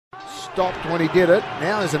Stopped when he did it.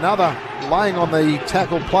 Now there's another laying on the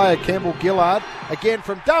tackle player, Campbell Gillard. Again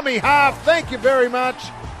from dummy half. Thank you very much.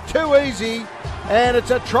 Too easy. And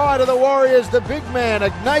it's a try to the Warriors. The big man,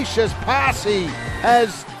 Ignatius Parsi,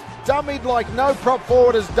 has dummied like no prop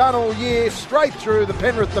forward has done all year, straight through the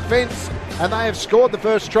Penrith defence. And they have scored the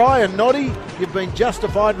first try. And Noddy, you've been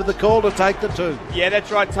justified with the call to take the 2. Yeah, that's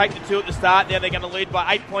right. Take the 2 at the start. Now they're going to lead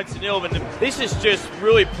by 8 points to 0. And this is just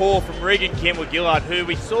really poor from Regan Campbell-Gillard, who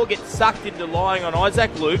we saw get sucked into lying on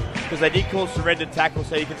Isaac Luke because they did call surrender tackle,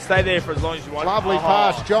 so you can stay there for as long as you want. Lovely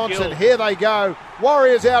pass, Johnson. Here they go.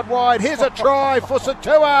 Warriors out wide. Here's a try for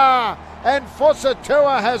Satua. And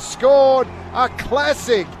Fosatua has scored a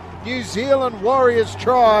classic New Zealand Warriors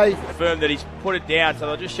try. Confirmed that he's put it down, so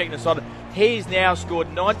they're just checking the side. He's now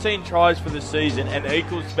scored 19 tries for the season and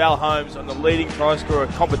equals Val Holmes on the leading try scorer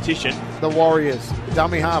competition. The Warriors,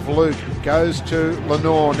 dummy half Luke, goes to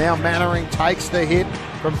Lenore. Now Mannering takes the hit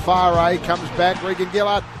from far A, comes back, Regan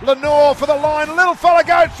Gillard. Lenore for the line, little fella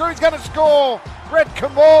goes through, he's going to score. Brett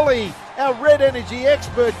Kimmorley, our red energy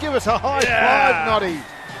expert, give us a high five, Noddy.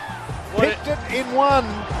 Picked it in one.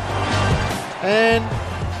 And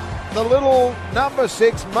the little number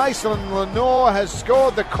 6, Mason Lenore, has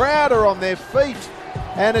scored. The crowd are on their feet,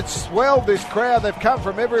 and it's swelled this crowd. They've come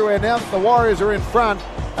from everywhere now that the Warriors are in front,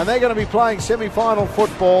 and they're going to be playing semi-final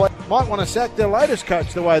football. Might want to sack their latest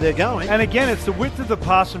coach the way they're going. And again, it's the width of the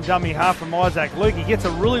pass from dummy half from Isaac Luke. He gets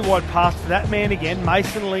a really wide pass to that man again,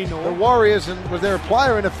 Mason Lenore. The Warriors, and was there a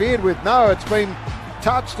player interfered with? No, it's been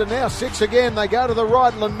touched, and now 6 again. They go to the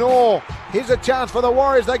right, Lenore. Here's a chance for the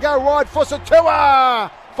Warriors. They go right for Satua.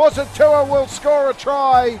 Fosatua will score a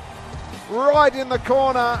try right in the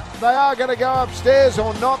corner. They are going to go upstairs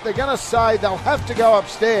or not. They're going to say they'll have to go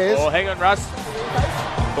upstairs. Oh, hang on, Russ.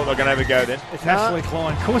 Thought they're going to have a go then. It's Ashley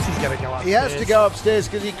Klein. Of course he's going to go upstairs. He has to go upstairs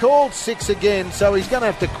because he called 6 again, so he's going to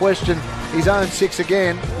have to question his own 6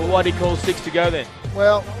 again. Well, why did he call 6 to go then?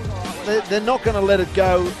 Well, they're not going to let it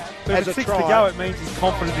go. But as if a it's try. 6 to go, it means he's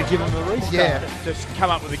confident to give him the restart. Yeah. Just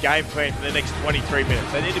come up with a game plan for the next 23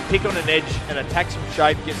 minutes. They need to pick on an edge and attack some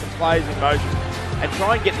shape, get some players in motion, and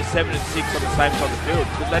try and get the 7 and 6 on the same side of the field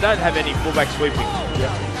because they don't have any fullback sweeping.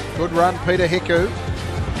 Yeah. Good run, Peter Hiku.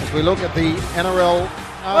 As we look at the NRL.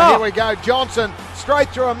 Here we go. Johnson straight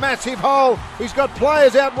through a massive hole. He's got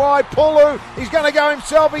players out wide. Pulu, he's going to go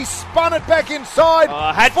himself. He's spun it back inside.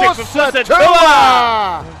 Hat-trick for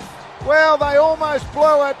Satua. Well, they almost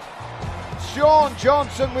blew it. Sean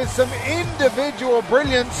Johnson with some individual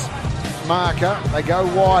brilliance. Marker, they go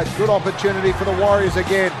wide. Good opportunity for the Warriors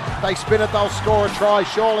again. They spin it, they'll score a try,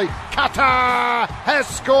 surely. Qatar has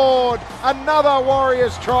scored another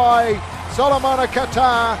Warriors try. Solomona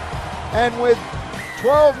Qatar. And with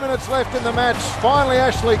 12 minutes left in the match, finally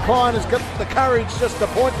Ashley Klein has got the courage just to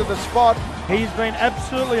point to the spot. He's been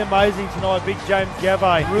absolutely amazing tonight, big James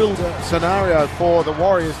Gavay. Real scenario for the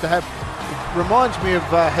Warriors to have. Reminds me of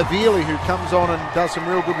Havili, who comes on and does some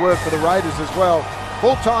real good work for the Raiders as well.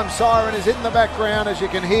 Full-time siren is in the background, as you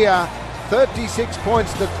can hear. 36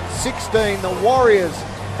 points to 16. The Warriors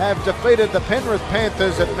have defeated the Penrith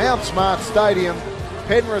Panthers at Mount Smart Stadium.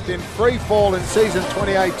 Penrith in free fall in season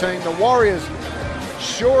 2018. The Warriors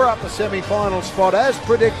shore up the semi-final spot as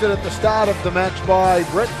predicted at the start of the match by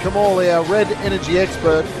Brett Kimmorley, our red energy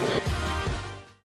expert.